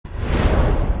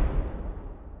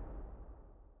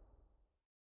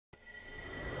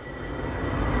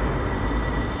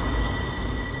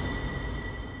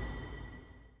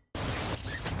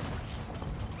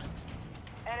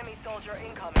Enemy soldier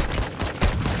incoming.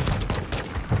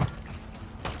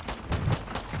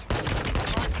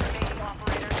 Mark remaining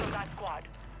operators of that squad.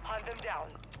 Hunt them down.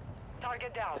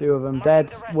 Target down. 2 of them Marking dead.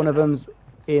 the rest One of them's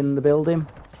in the building.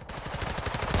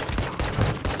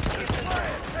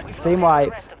 Team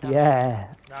wipe. Yeah.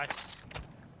 Nice.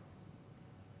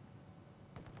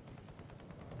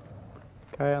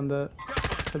 Okay, on the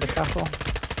to the castle.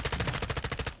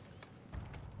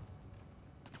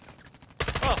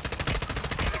 Oh.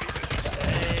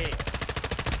 Hey.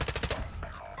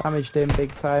 Damaged him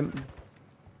big time.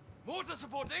 Mortar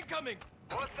support incoming!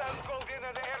 Hostiles called in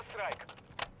an airstrike.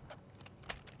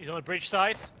 He's on the bridge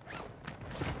side.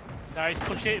 Now he's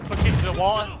pushing to the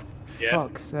water. Yeah.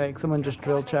 Fuck's sake, someone just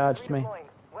drill charged me.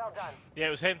 Well done. Yeah, it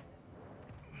was him.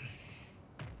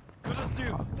 Good as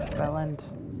new. Bell end.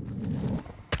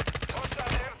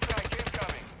 Hostile airstrike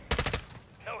incoming.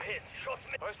 No hit.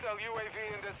 Hostile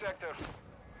UAV in this sector.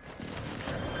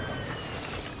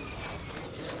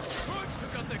 Birds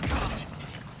took out their car.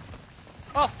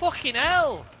 Oh fucking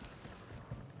hell!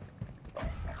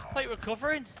 Like we're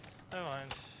covering. Never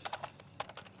mind.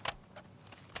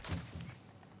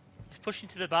 He's pushing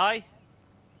to the buy.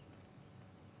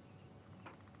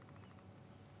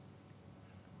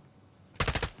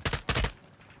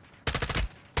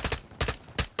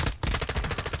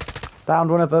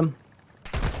 Downed one of them.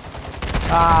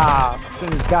 Ah,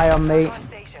 some guy on me. On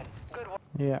station. Good work.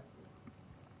 Yeah.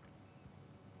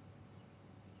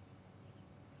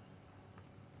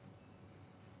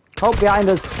 Oh, behind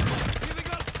us. Healing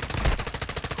up!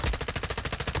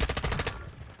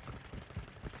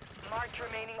 Marked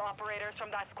remaining operators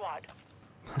from that squad.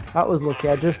 That was lucky.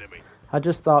 I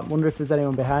just thought, wonder if there's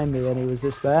anyone behind me, and he was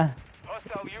just there,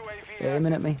 Hostile UAV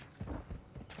aiming at me.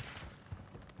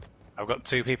 I've got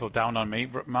 2 people down on me,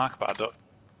 Mark, but I don't.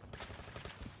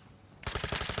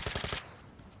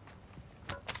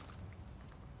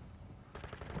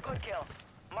 Good kill.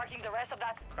 Marking the rest of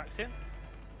that. Cracks him.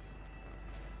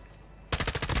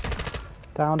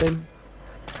 Downed him.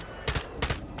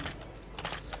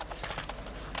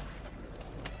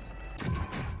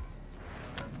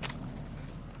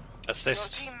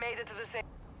 Assist. Your team made it to the same.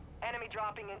 Enemy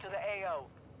dropping into the AO.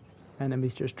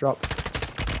 Enemies just dropped.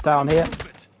 Down here.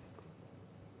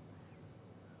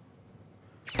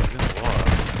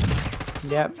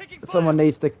 Yep. Someone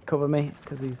needs to cover me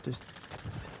because he's just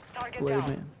Target blew me.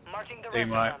 down. Marking the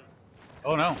Team rest wipe. of them.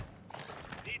 Oh no.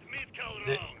 Need mid-call Is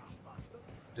it?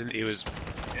 Didn't he was?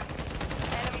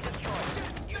 Enemy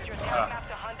destroyed. Use your Ah. map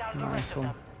to hunt down the Nice rest of one.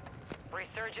 them.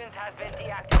 Resurgence has been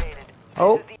deactivated.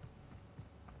 Oh. This is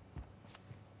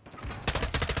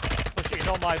Push it, he's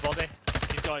on my body.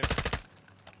 He's got him.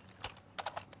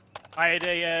 I had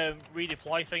a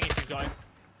redeploy thing if you've got him.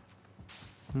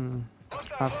 Hmm.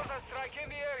 Hostile mortar strike in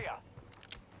the area.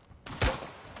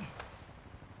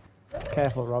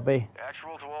 Careful, Robbie.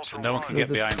 Actual to Ultra So no one can One.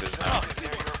 get behind us now.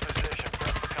 Near your position.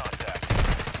 Prep for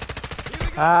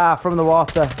contact. Ah, from the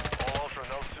water. All Ultra,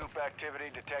 no soup activity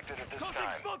detected at this Tossing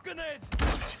time. smoke grenade!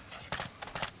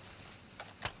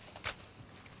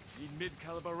 Need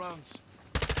mid-caliber rounds.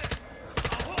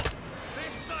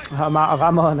 Same side! I'm out of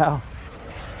ammo now.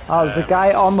 Oh, there's a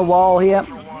guy on the wall here.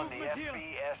 Ultra One, the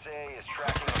FBSA is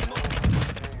tracking a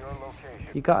move near your location.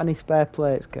 You got any spare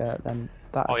plates, Kurt? Then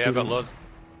that. Oh yeah, I've got loads.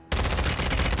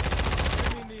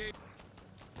 Enemy in the air.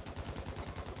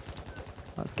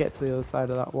 Let's get to the other side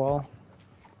of that wall.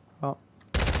 Oh,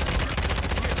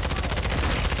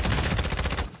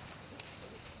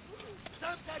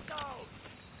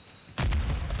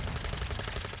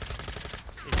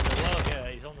 He's below, yeah,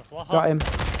 he's on the floor. got him.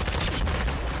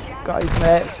 Got his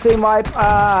mate. Team wipe.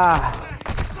 Ah,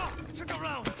 Took a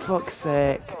round! fuck's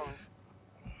sake.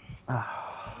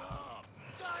 Ah.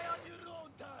 Die on your own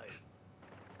time!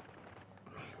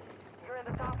 You're in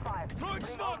the top 5. Throwing Bring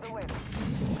smoke! home the win.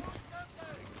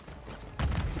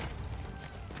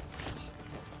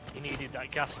 He needed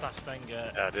that gas mask thing.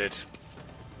 I did.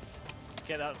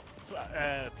 Get that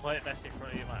plate vest in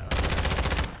front of you,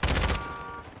 mate.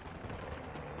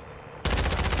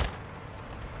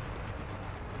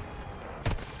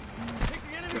 Take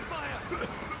the enemy fire!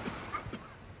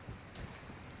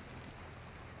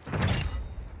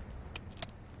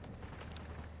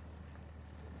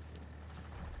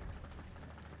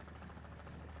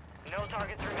 No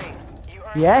targets remain. You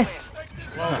earned Yes, the win.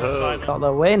 Well done, Simon. got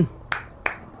the win.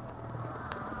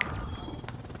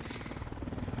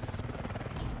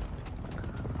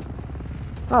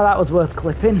 Oh, that was worth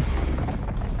clipping.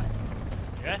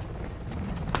 Yeah?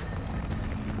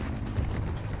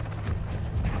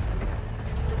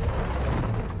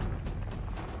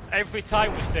 Every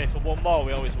time we stay for one more,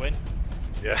 we always win.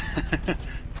 Yeah.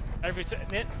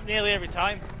 Nearly every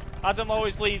time. Adam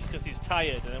always leaves because he's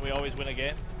tired, and then we always win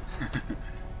again.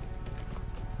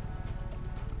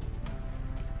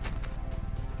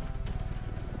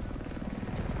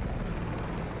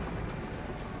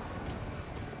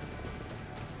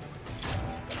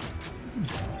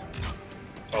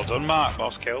 Well done, Mark.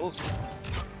 Boss kills.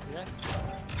 Yeah.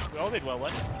 We all did well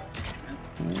then.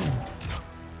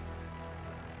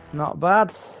 Not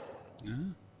bad. Yeah.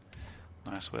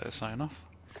 Nice way to sign off.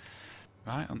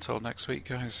 Right, until next week,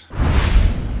 guys.